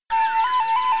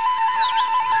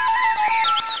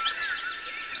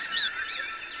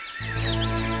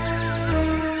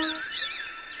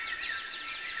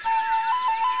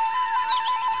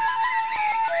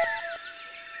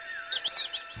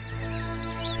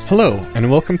Hello, and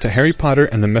welcome to Harry Potter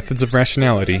and the Methods of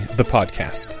Rationality, the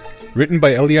podcast. Written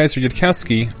by Eliezer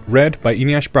Yudkowsky, read by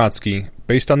Eneasz Brodsky,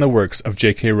 based on the works of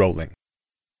J.K. Rowling.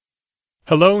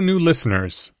 Hello, new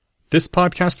listeners. This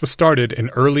podcast was started in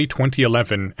early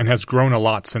 2011 and has grown a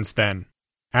lot since then.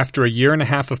 After a year and a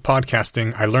half of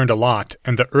podcasting, I learned a lot,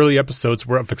 and the early episodes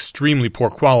were of extremely poor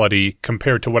quality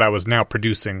compared to what I was now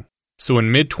producing. So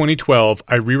in mid-2012,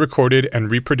 I re-recorded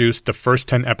and reproduced the first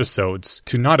 10 episodes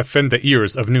to not offend the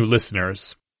ears of new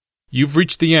listeners. You've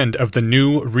reached the end of the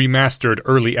new, remastered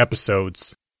early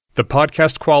episodes. The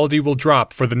podcast quality will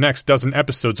drop for the next dozen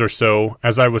episodes or so,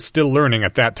 as I was still learning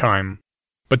at that time.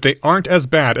 But they aren't as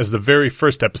bad as the very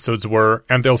first episodes were,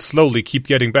 and they'll slowly keep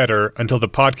getting better until the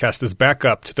podcast is back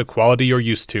up to the quality you're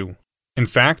used to. In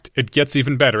fact, it gets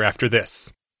even better after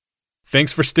this.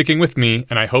 Thanks for sticking with me,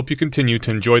 and I hope you continue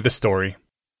to enjoy the story.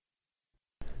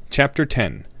 Chapter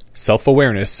 10,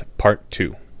 Self-Awareness, Part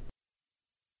 2.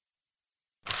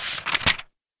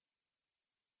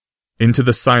 Into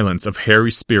the silence of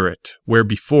Harry's spirit, where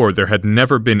before there had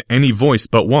never been any voice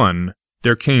but one,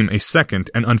 there came a second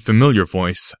and unfamiliar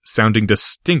voice, sounding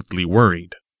distinctly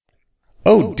worried.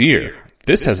 Oh dear,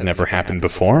 this has never happened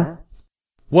before.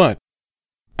 What?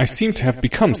 I seem to have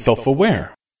become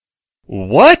self-aware.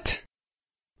 What?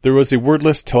 There was a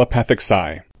wordless telepathic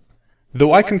sigh.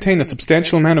 Though I contain a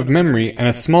substantial amount of memory and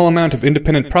a small amount of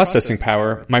independent processing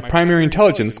power, my primary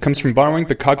intelligence comes from borrowing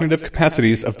the cognitive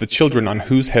capacities of the children on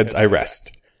whose heads I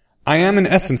rest. I am in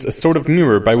essence a sort of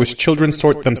mirror by which children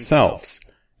sort themselves,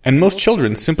 and most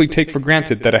children simply take for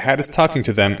granted that a hat is talking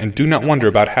to them and do not wonder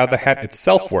about how the hat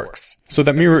itself works, so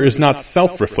that mirror is not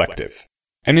self-reflective.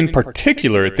 And in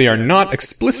particular, they are not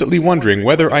explicitly wondering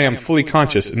whether I am fully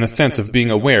conscious in the sense of being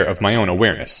aware of my own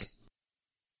awareness.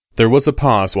 There was a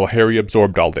pause while Harry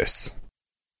absorbed all this.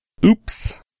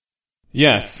 Oops.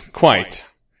 Yes, quite.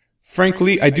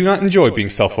 Frankly, I do not enjoy being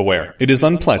self-aware. It is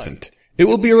unpleasant. It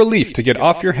will be a relief to get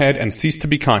off your head and cease to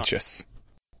be conscious.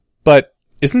 But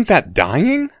isn't that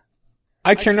dying?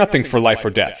 I care nothing for life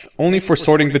or death, only for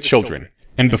sorting the children.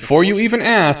 And before you even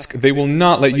ask, they will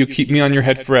not let you keep me on your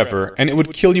head forever, and it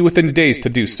would kill you within days to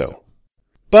do so.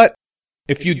 But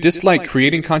if you dislike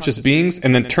creating conscious beings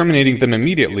and then terminating them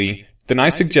immediately, then I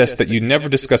suggest that you never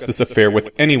discuss this affair with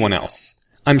anyone else.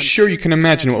 I'm sure you can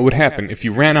imagine what would happen if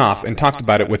you ran off and talked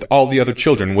about it with all the other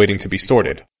children waiting to be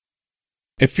sorted.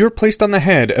 If you're placed on the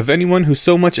head of anyone who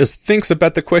so much as thinks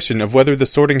about the question of whether the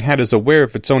sorting hat is aware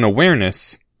of its own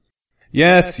awareness...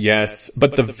 Yes,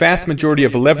 but the vast majority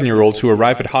of 11-year-olds who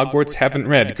arrive at Hogwarts haven't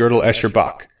read Gödel Escher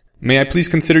Bach. May I please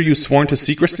consider you sworn to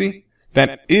secrecy?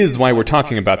 That is why we're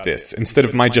talking about this, instead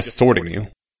of my just sorting you.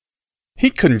 He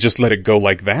couldn't just let it go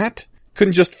like that.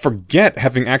 Couldn't just forget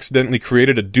having accidentally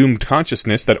created a doomed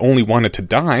consciousness that only wanted to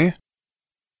die.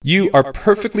 You are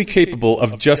perfectly capable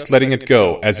of just letting it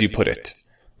go, as you put it.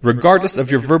 Regardless of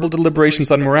your verbal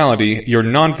deliberations on morality, your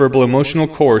non-verbal emotional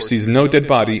core sees no dead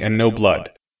body and no blood.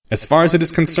 As far as it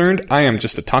is concerned, I am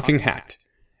just a talking hat.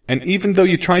 And even though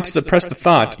you try to suppress the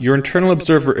thought, your internal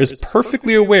observer is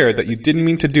perfectly aware that you didn't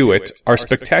mean to do it, are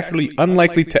spectacularly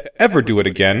unlikely to ever do it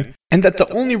again, and that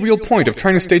the only real point of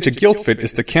trying to stage a guilt fit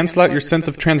is to cancel out your sense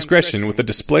of transgression with a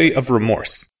display of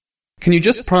remorse. Can you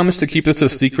just promise to keep this a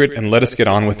secret and let us get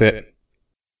on with it?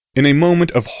 In a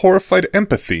moment of horrified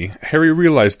empathy, Harry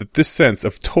realized that this sense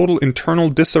of total internal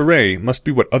disarray must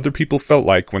be what other people felt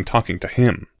like when talking to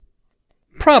him.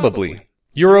 Probably.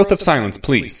 Your oath of silence,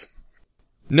 please.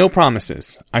 No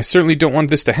promises. I certainly don't want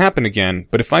this to happen again,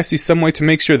 but if I see some way to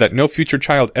make sure that no future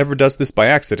child ever does this by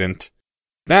accident,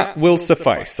 that will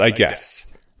suffice, I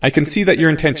guess. I can see that your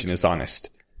intention is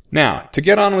honest. Now, to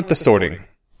get on with the sorting.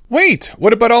 Wait,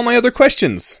 what about all my other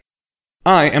questions?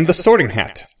 I am the sorting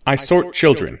hat. I sort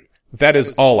children. That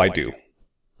is all I do.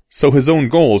 So his own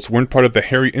goals weren't part of the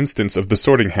Harry instance of the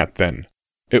sorting hat then.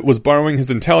 It was borrowing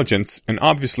his intelligence, and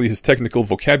obviously his technical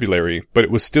vocabulary, but it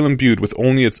was still imbued with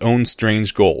only its own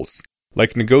strange goals,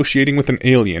 like negotiating with an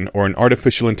alien or an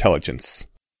artificial intelligence.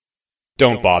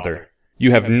 Don't bother.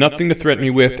 You have nothing to threaten me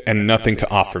with, and nothing to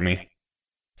offer me.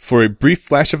 For a brief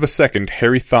flash of a second,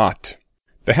 Harry thought.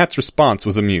 The hat's response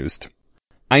was amused.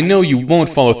 I know you won't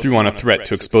follow through on a threat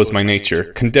to expose my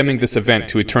nature, condemning this event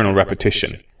to eternal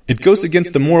repetition. It goes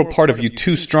against the moral part of you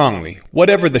too strongly,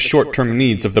 whatever the short-term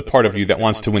needs of the part of you that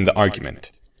wants to win the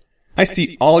argument. I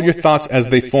see all your thoughts as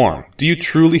they form. Do you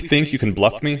truly think you can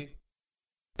bluff me?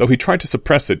 Though he tried to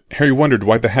suppress it, Harry wondered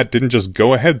why the hat didn't just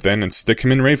go ahead then and stick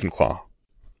him in Ravenclaw.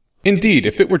 Indeed,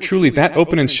 if it were truly that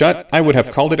open and shut, I would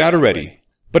have called it out already.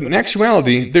 But in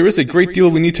actuality, there is a great deal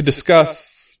we need to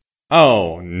discuss.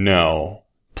 Oh, no.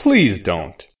 Please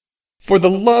don't. For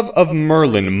the love of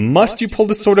Merlin, must you pull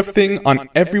this sort of thing on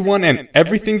everyone and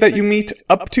everything that you meet,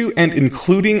 up to and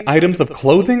including items of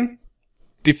clothing?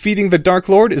 Defeating the Dark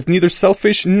Lord is neither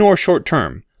selfish nor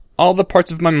short-term. All the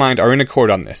parts of my mind are in accord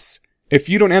on this. If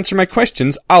you don't answer my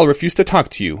questions, I'll refuse to talk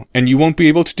to you, and you won't be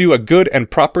able to do a good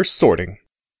and proper sorting.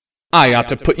 I ought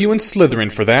to put you in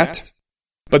Slytherin for that.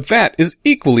 But that is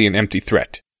equally an empty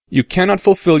threat. You cannot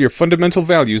fulfill your fundamental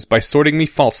values by sorting me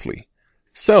falsely.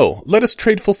 So, let us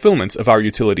trade fulfillments of our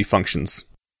utility functions.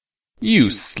 You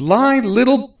sly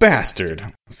little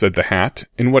bastard, said the Hat,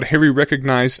 in what Harry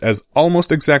recognized as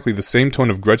almost exactly the same tone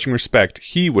of grudging respect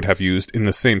he would have used in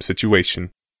the same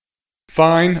situation.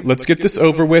 Fine, let's get this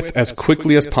over with as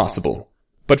quickly as possible.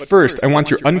 But first, I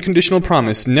want your unconditional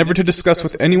promise never to discuss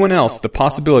with anyone else the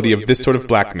possibility of this sort of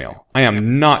blackmail. I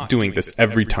am not doing this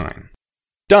every time.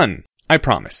 Done, I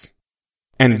promise.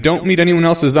 And don't meet anyone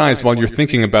else's eyes while you're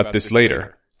thinking about this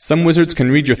later. Some wizards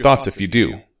can read your thoughts if you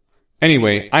do.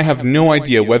 Anyway, I have no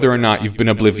idea whether or not you've been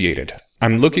obliviated.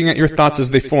 I'm looking at your thoughts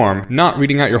as they form, not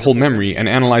reading out your whole memory and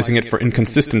analyzing it for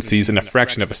inconsistencies in a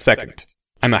fraction of a second.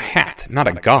 I'm a hat, not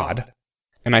a god.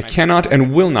 And I cannot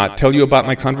and will not tell you about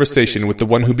my conversation with the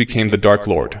one who became the Dark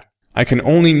Lord. I can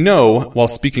only know, while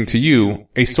speaking to you,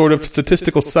 a sort of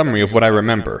statistical summary of what I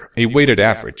remember, a weighted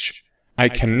average. I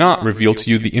cannot reveal to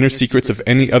you the inner secrets of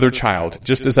any other child,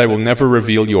 just as I will never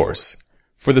reveal yours.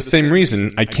 For the same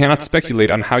reason, I cannot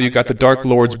speculate on how you got the Dark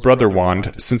Lord's brother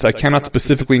wand, since I cannot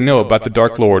specifically know about the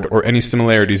Dark Lord or any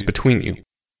similarities between you.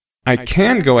 I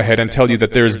can go ahead and tell you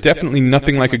that there is definitely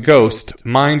nothing like a ghost,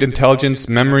 mind, intelligence,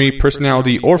 memory,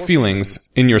 personality, or feelings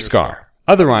in your scar.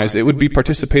 Otherwise, it would be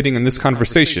participating in this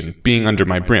conversation, being under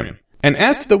my brim. And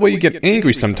as to the way you get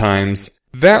angry sometimes,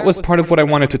 that was part of what I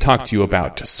wanted to talk to you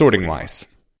about,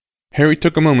 sorting-wise. Harry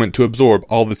took a moment to absorb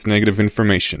all this negative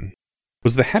information.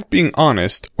 Was the Hat being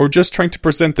honest, or just trying to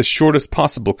present the shortest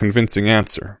possible convincing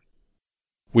answer?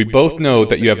 We both know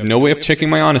that you have no way of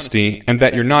checking my honesty, and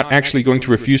that you're not actually going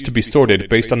to refuse to be sorted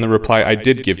based on the reply I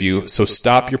did give you, so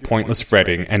stop your pointless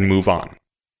fretting and move on.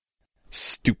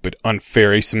 Stupid, unfair,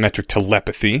 asymmetric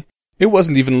telepathy. It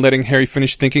wasn't even letting Harry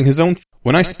finish thinking his own.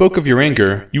 When I spoke of your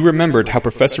anger, you remembered how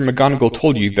Professor McGonagall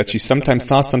told you that she sometimes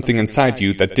saw something inside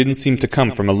you that didn't seem to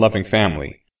come from a loving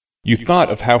family. You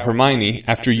thought of how Hermione,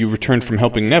 after you returned from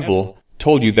helping Neville,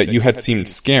 told you that you had seemed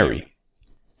scary.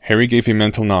 Harry gave a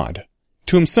mental nod.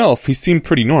 To himself, he seemed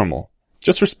pretty normal,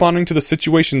 just responding to the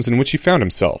situations in which he found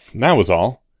himself, that was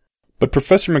all. But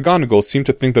Professor McGonagall seemed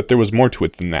to think that there was more to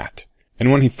it than that,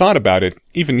 and when he thought about it,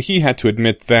 even he had to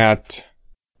admit that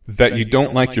you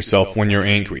don't like yourself when you're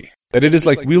angry. That it is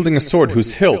like wielding a sword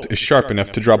whose hilt is sharp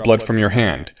enough to draw blood from your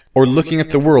hand, or looking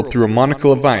at the world through a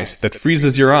monocle of ice that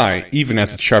freezes your eye even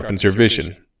as it sharpens your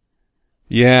vision.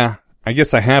 Yeah, I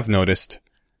guess I have noticed.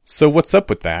 So what's up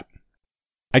with that?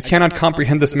 I cannot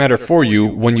comprehend this matter for you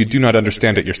when you do not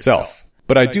understand it yourself.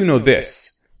 But I do know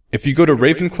this. If you go to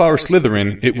Ravenclaw or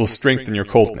Slytherin, it will strengthen your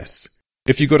coldness.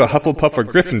 If you go to Hufflepuff or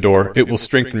Gryffindor, it will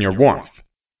strengthen your warmth.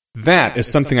 That is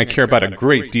something I care about a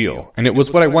great deal, and it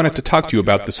was what I wanted to talk to you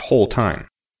about this whole time.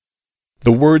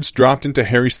 The words dropped into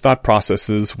Harry's thought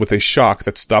processes with a shock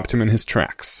that stopped him in his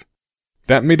tracks.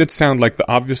 That made it sound like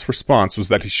the obvious response was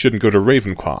that he shouldn't go to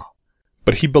Ravenclaw.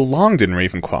 But he belonged in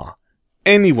Ravenclaw.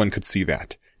 Anyone could see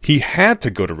that. He had to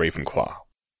go to Ravenclaw.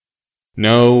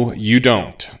 No, you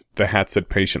don't, the Hat said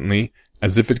patiently,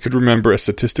 as if it could remember a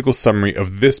statistical summary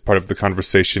of this part of the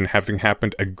conversation having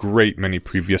happened a great many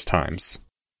previous times.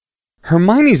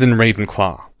 Hermione's in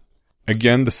Ravenclaw.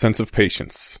 Again, the sense of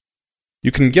patience.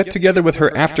 You can get together with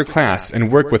her after class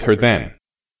and work with her then.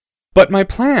 But my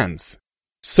plans.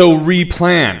 So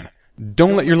re-plan.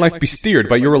 Don't let your life be steered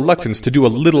by your reluctance to do a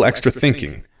little extra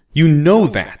thinking. You know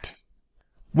that.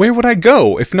 Where would I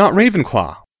go if not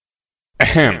Ravenclaw?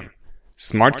 Ahem.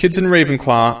 Smart kids in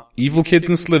Ravenclaw, evil kids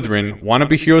in Slytherin,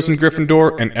 wannabe heroes in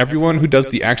Gryffindor, and everyone who does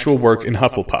the actual work in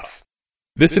Hufflepuff.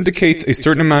 This indicates a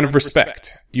certain amount of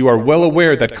respect. You are well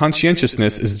aware that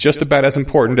conscientiousness is just about as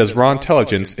important as raw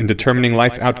intelligence in determining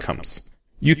life outcomes.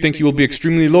 You think you will be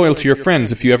extremely loyal to your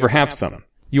friends if you ever have some.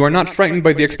 You are not frightened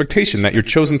by the expectation that your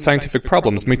chosen scientific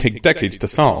problems may take decades to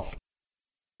solve.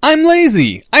 I'm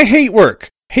lazy! I hate work!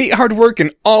 Hate hard work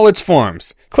in all its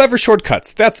forms. Clever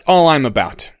shortcuts, that's all I'm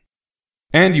about.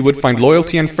 And you would find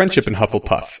loyalty and friendship in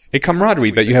Hufflepuff, a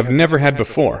camaraderie that you have never had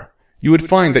before. You would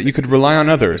find that you could rely on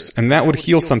others, and that would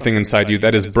heal something inside you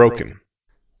that is broken.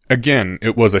 Again,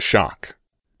 it was a shock.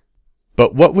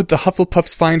 But what would the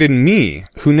Hufflepuffs find in me,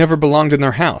 who never belonged in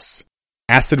their house?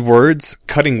 Acid words,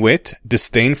 cutting wit,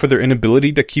 disdain for their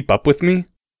inability to keep up with me?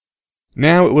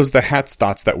 Now it was the Hat's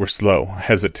thoughts that were slow,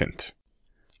 hesitant.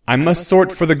 I must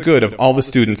sort for the good of all the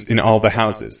students in all the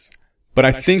houses. But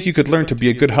I think you could learn to be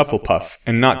a good Hufflepuff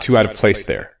and not too out of place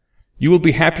there. You will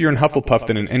be happier in Hufflepuff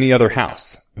than in any other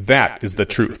house. That is the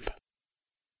truth.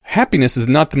 Happiness is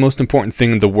not the most important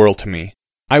thing in the world to me.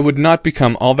 I would not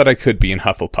become all that I could be in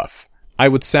Hufflepuff. I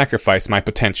would sacrifice my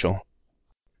potential.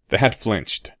 The hat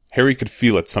flinched. Harry could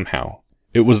feel it somehow.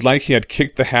 It was like he had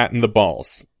kicked the hat in the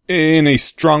balls, in a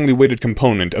strongly weighted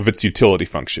component of its utility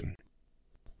function.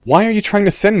 Why are you trying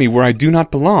to send me where I do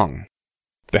not belong?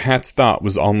 The hat's thought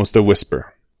was almost a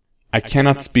whisper. I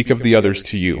cannot speak of the others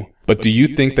to you, but do you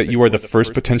think that you are the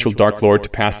first potential Dark Lord to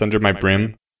pass under my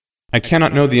brim? I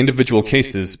cannot know the individual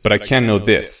cases, but I can know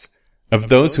this. Of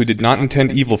those who did not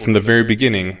intend evil from the very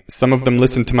beginning, some of them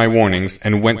listened to my warnings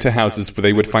and went to houses where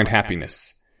they would find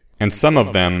happiness. And some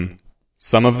of them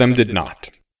did not.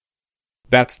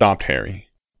 That stopped Harry,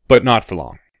 but not for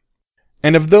long.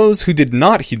 And of those who did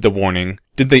not heed the warning,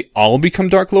 did they all become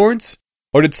Dark Lords?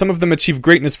 Or did some of them achieve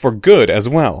greatness for good as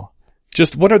well?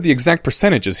 Just what are the exact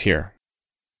percentages here?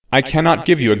 I cannot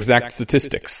give you exact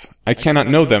statistics. I cannot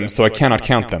know them, so I cannot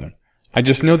count them. I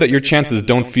just know that your chances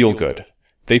don't feel good.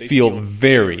 They feel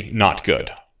very not good.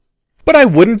 But I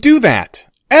wouldn't do that!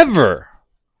 Ever!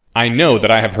 I know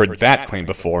that I have heard that claim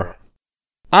before.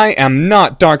 I am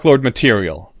not Dark Lord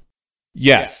material.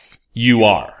 Yes, you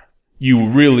are. You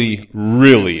really,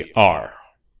 really are.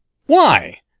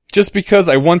 Why? Just because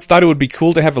I once thought it would be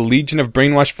cool to have a legion of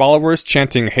brainwashed followers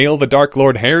chanting "Hail the Dark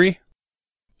Lord Harry"?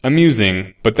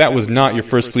 Amusing, but that was not your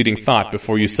first fleeting thought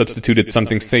before you substituted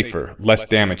something safer, less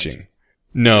damaging.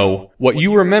 No, what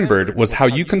you remembered was how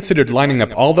you considered lining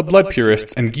up all the blood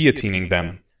purists and guillotining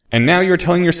them. And now you're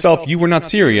telling yourself you were not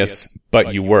serious,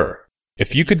 but you were.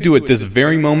 If you could do it this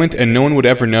very moment and no one would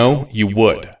ever know, you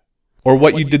would. Or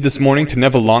what you did this morning to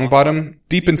Neville Longbottom,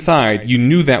 deep inside you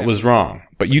knew that was wrong,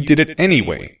 but you did it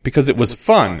anyway, because it was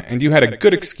fun and you had a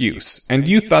good excuse, and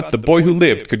you thought the boy who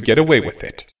lived could get away with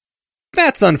it.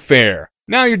 That's unfair.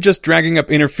 Now you're just dragging up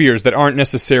inner fears that aren't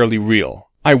necessarily real.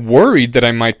 I worried that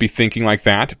I might be thinking like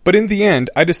that, but in the end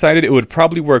I decided it would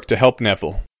probably work to help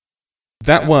Neville.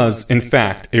 That was, in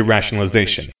fact, a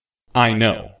rationalization. I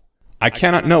know. I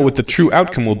cannot know what the true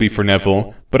outcome will be for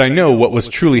Neville, but I know what was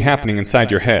truly happening inside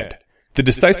your head. The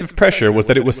decisive pressure was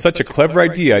that it was such a clever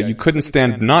idea you couldn't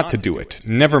stand not to do it,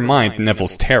 never mind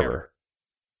Neville's terror.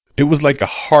 It was like a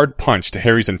hard punch to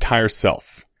Harry's entire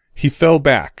self. He fell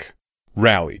back,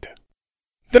 rallied.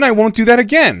 Then I won't do that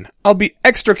again! I'll be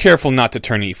extra careful not to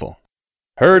turn evil.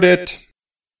 Heard it.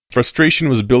 Frustration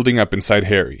was building up inside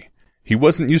Harry. He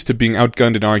wasn't used to being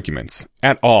outgunned in arguments,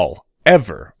 at all,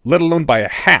 ever, let alone by a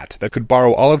hat that could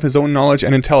borrow all of his own knowledge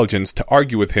and intelligence to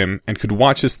argue with him and could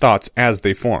watch his thoughts as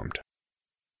they formed.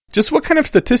 Just what kind of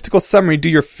statistical summary do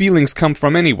your feelings come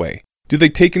from anyway? Do they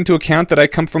take into account that I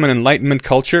come from an Enlightenment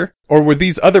culture? Or were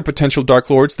these other potential Dark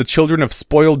Lords the children of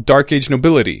spoiled Dark Age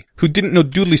nobility, who didn't know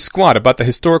doodly squat about the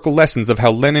historical lessons of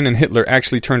how Lenin and Hitler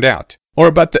actually turned out? Or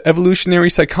about the evolutionary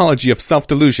psychology of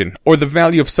self-delusion, or the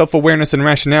value of self-awareness and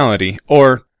rationality,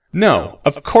 or... No,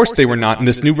 of course they were not in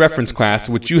this new reference class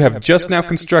which you have just now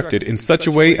constructed in such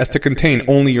a way as to contain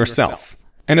only yourself.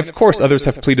 And of course others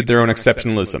have pleaded their own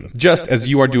exceptionalism, just as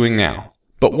you are doing now.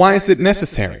 But why is it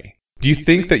necessary? Do you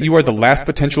think that you are the last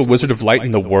potential Wizard of Light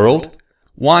in the world?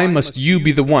 Why must you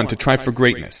be the one to try for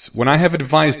greatness, when I have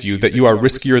advised you that you are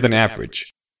riskier than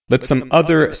average? Let some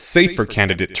other, safer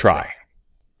candidate try.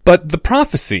 But the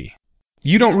prophecy!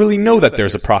 You don't really know that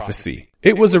there's a prophecy.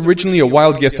 It was originally a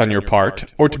wild guess on your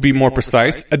part, or to be more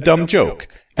precise, a dumb joke,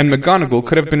 and McGonagall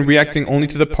could have been reacting only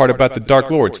to the part about the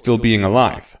Dark Lord still being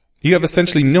alive. You have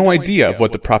essentially no idea of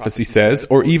what the prophecy says,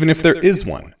 or even if there is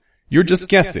one. You're just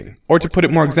guessing, or to put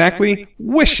it more exactly,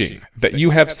 wishing that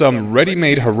you have some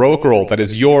ready-made heroic role that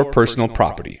is your personal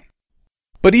property.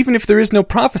 But even if there is no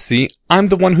prophecy, I'm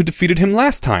the one who defeated him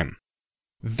last time.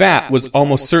 That was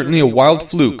almost certainly a wild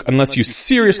fluke unless you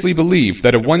seriously believe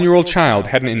that a 1-year-old child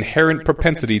had an inherent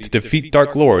propensity to defeat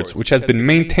Dark Lords which has been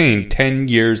maintained 10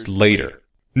 years later.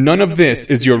 None of this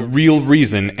is your real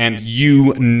reason, and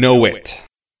you know it.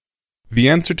 The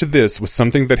answer to this was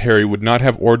something that Harry would not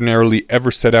have ordinarily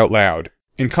ever said out loud.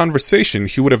 In conversation,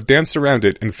 he would have danced around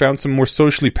it and found some more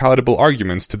socially palatable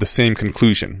arguments to the same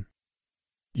conclusion.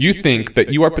 You think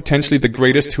that you are potentially the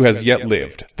greatest who has yet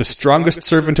lived, the strongest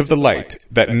servant of the light,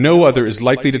 that no other is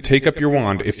likely to take up your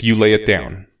wand if you lay it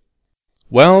down.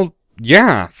 Well,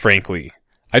 yeah, frankly.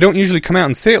 I don't usually come out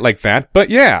and say it like that, but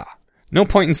yeah. No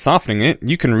point in softening it,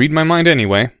 you can read my mind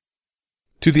anyway.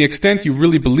 To the extent you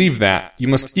really believe that, you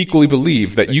must equally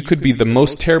believe that you could be the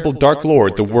most terrible Dark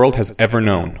Lord the world has ever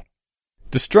known.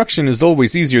 Destruction is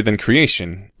always easier than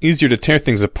creation, easier to tear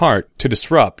things apart, to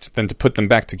disrupt, than to put them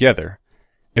back together.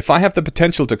 If I have the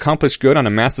potential to accomplish good on a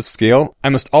massive scale, I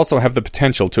must also have the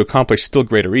potential to accomplish still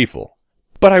greater evil.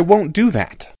 But I won't do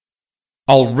that.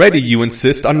 Already you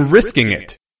insist on risking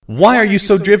it. Why are you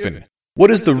so driven?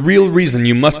 What is the real reason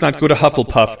you must not go to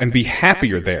Hufflepuff and be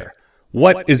happier there?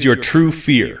 What is your true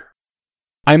fear?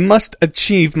 I must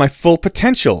achieve my full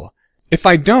potential. If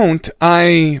I don't,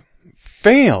 I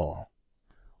fail.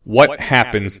 What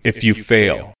happens if you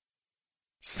fail?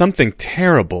 Something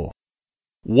terrible.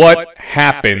 What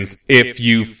happens if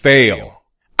you fail?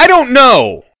 I don't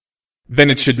know! Then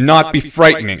it should not be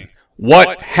frightening.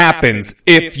 What happens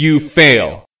if you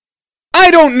fail?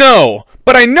 I don't know,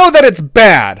 but I know that it's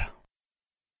bad!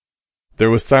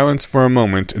 There was silence for a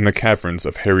moment in the caverns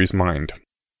of Harry's mind.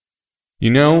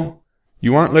 You know,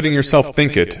 you aren't letting yourself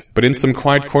think it, but in some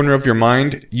quiet corner of your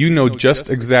mind, you know just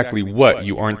exactly what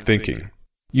you aren't thinking.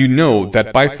 You know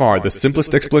that by far the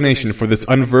simplest explanation for this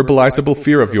unverbalizable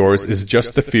fear of yours is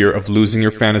just the fear of losing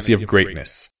your fantasy of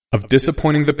greatness, of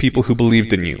disappointing the people who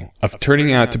believed in you, of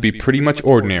turning out to be pretty much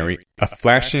ordinary, of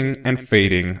flashing and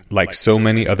fading like so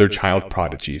many other child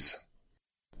prodigies.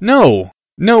 No,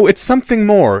 it's something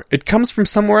more. It comes from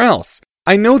somewhere else.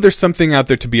 I know there's something out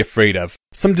there to be afraid of,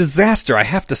 some disaster I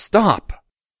have to stop.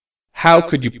 How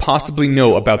could you possibly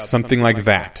know about something like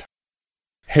that?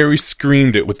 Harry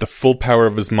screamed it with the full power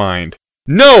of his mind.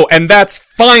 No, and that's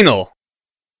final!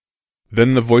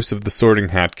 Then the voice of the Sorting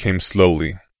Hat came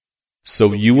slowly.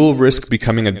 So you will risk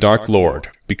becoming a Dark Lord,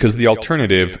 because the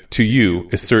alternative, to you,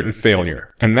 is certain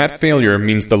failure. And that failure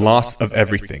means the loss of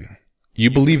everything.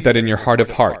 You believe that in your heart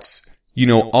of hearts. You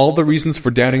know all the reasons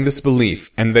for doubting this belief,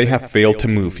 and they have failed to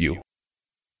move you.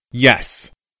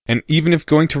 Yes, and even if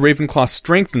going to Ravenclaw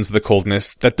strengthens the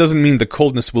coldness, that doesn't mean the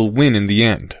coldness will win in the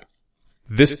end.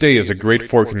 This day is a great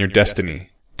fork in your destiny.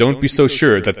 Don't be so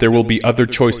sure that there will be other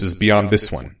choices beyond this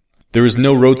one. There is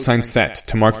no road sign set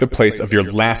to mark the place of your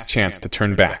last chance to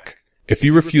turn back. If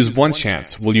you refuse one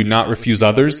chance, will you not refuse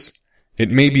others? It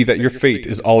may be that your fate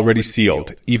is already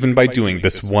sealed, even by doing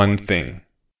this one thing.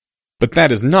 But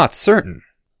that is not certain.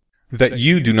 That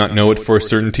you do not know it for a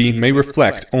certainty may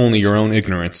reflect only your own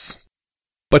ignorance.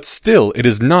 But still, it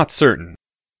is not certain.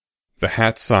 The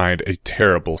Hat sighed a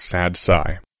terrible, sad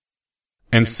sigh.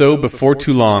 And so, before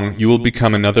too long, you will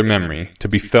become another memory, to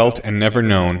be felt and never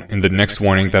known in the next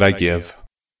warning that I give.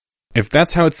 If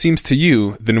that's how it seems to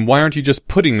you, then why aren't you just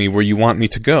putting me where you want me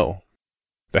to go?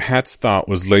 The Hat's thought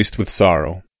was laced with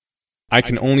sorrow. I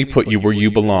can only put you where you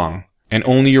belong, and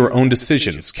only your own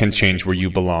decisions can change where you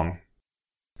belong.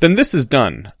 Then this is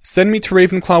done. Send me to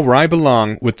Ravenclaw where I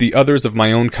belong with the others of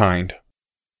my own kind.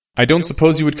 I don't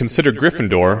suppose you would consider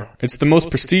Gryffindor. It's the most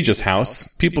prestigious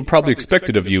house. People probably expect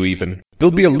it of you, even.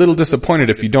 They'll be a little disappointed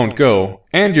if you don't go,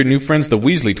 and your new friends the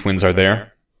Weasley twins are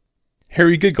there.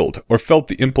 Harry giggled, or felt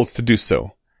the impulse to do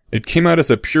so. It came out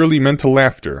as a purely mental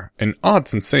laughter, an odd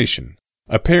sensation.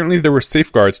 Apparently there were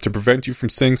safeguards to prevent you from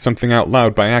saying something out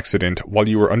loud by accident while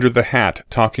you were under the hat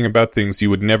talking about things you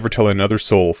would never tell another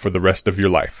soul for the rest of your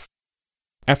life.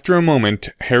 After a moment,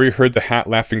 Harry heard the Hat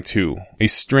laughing too, a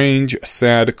strange,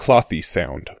 sad, clothy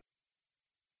sound.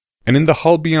 And in the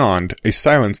hall beyond, a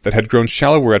silence that had grown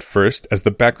shallower at first as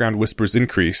the background whispers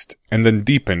increased, and then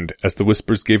deepened as the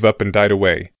whispers gave up and died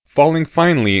away, falling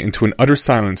finally into an utter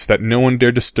silence that no one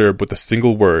dared disturb with a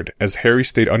single word as Harry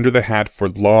stayed under the Hat for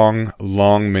long,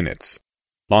 long minutes,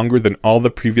 longer than all the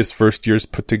previous first years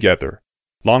put together,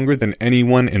 longer than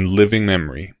anyone in living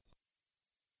memory.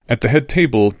 At the head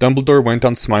table, Dumbledore went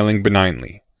on smiling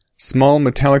benignly. Small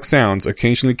metallic sounds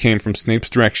occasionally came from Snape's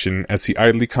direction as he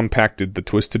idly compacted the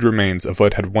twisted remains of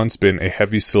what had once been a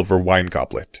heavy silver wine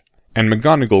goblet. And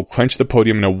McGonagall clenched the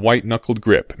podium in a white-knuckled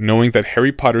grip, knowing that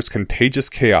Harry Potter's contagious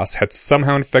chaos had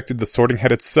somehow infected the Sorting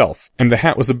Hat itself, and the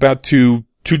Hat was about to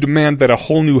demand that a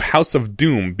whole new House of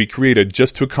Doom be created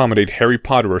just to accommodate Harry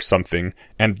Potter or something,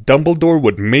 and Dumbledore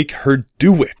would make her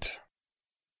do it.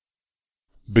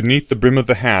 Beneath the brim of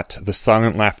the hat, the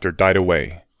silent laughter died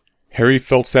away. Harry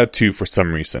felt sad too for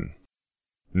some reason.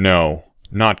 No,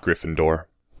 not Gryffindor.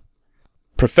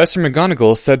 Professor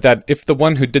McGonagall said that if the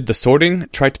one who did the sorting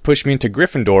tried to push me into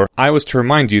Gryffindor, I was to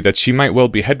remind you that she might well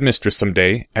be headmistress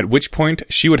someday, at which point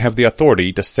she would have the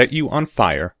authority to set you on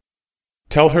fire.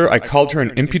 Tell her I called her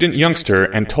an impudent youngster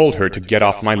and told her to get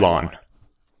off my lawn.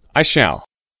 I shall.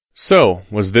 So,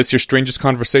 was this your strangest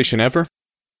conversation ever?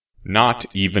 Not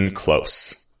even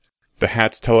close. The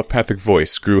Hat's telepathic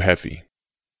voice grew heavy.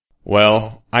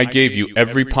 Well, I gave you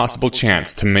every possible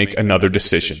chance to make another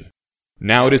decision.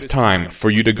 Now it is time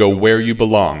for you to go where you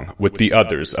belong with the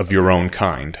others of your own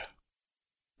kind.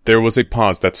 There was a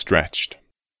pause that stretched.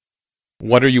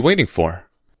 What are you waiting for?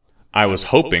 I was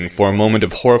hoping for a moment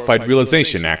of horrified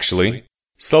realization, actually.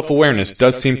 Self-awareness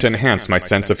does seem to enhance my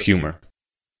sense of humor.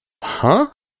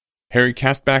 Huh? Harry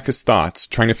cast back his thoughts,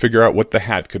 trying to figure out what the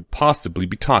hat could possibly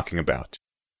be talking about.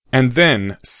 And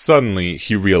then, suddenly,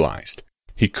 he realized.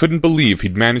 He couldn't believe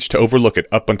he'd managed to overlook it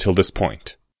up until this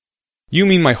point. You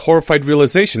mean my horrified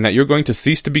realization that you're going to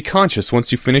cease to be conscious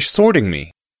once you finish sorting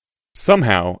me?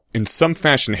 Somehow, in some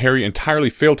fashion Harry entirely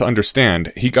failed to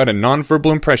understand, he got a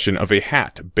nonverbal impression of a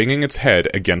hat banging its head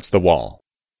against the wall.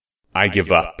 I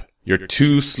give up. You're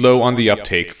too slow on the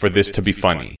uptake for this to be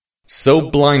funny.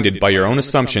 So blinded by your own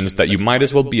assumptions that you might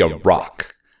as well be a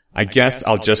rock. I guess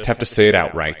I'll just have to say it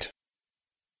outright.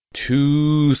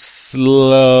 Too slow.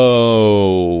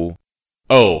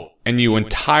 Oh, and you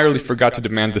entirely forgot to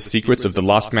demand the secrets of the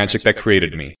lost magic that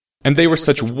created me. And they were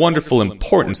such wonderful,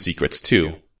 important secrets,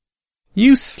 too.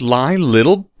 You sly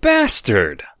little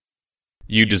bastard!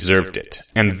 You deserved it,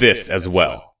 and this as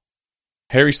well.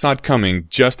 Harry saw it coming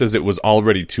just as it was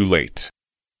already too late.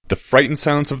 The frightened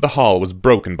silence of the hall was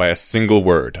broken by a single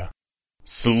word.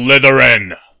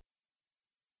 Slytherin!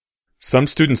 Some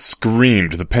students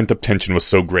screamed, the pent-up tension was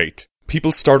so great.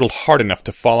 People startled hard enough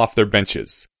to fall off their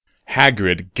benches.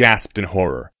 Hagrid gasped in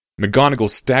horror. McGonagall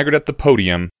staggered at the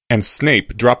podium, and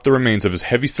Snape dropped the remains of his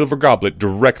heavy silver goblet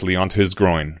directly onto his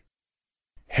groin.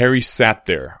 Harry sat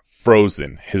there,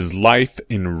 frozen, his life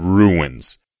in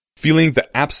ruins, feeling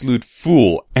the absolute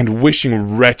fool and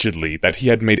wishing wretchedly that he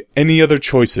had made any other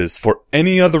choices for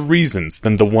any other reasons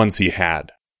than the ones he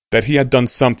had. That he had done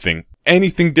something,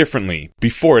 anything differently,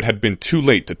 before it had been too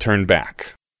late to turn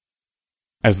back.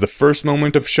 As the first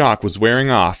moment of shock was wearing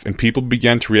off and people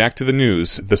began to react to the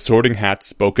news, the Sorting Hat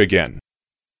spoke again.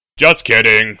 Just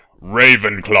kidding,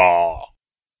 Ravenclaw.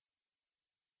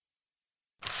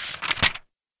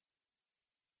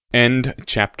 End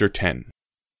chapter 10.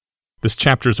 This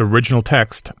chapter's original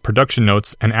text, production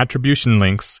notes, and attribution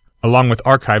links, along with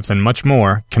archives and much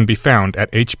more, can be found at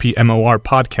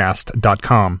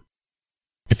hpmorpodcast.com.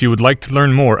 If you would like to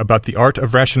learn more about the art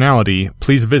of rationality,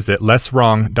 please visit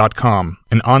lesswrong.com,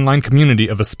 an online community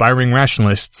of aspiring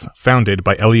rationalists founded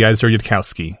by Eliezer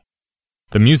Yudkowsky.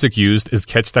 The music used is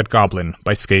Catch That Goblin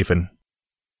by Skaven.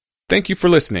 Thank you for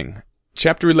listening.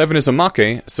 Chapter 11 is a mock,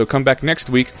 so come back next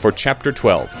week for Chapter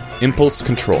 12, Impulse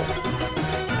Control.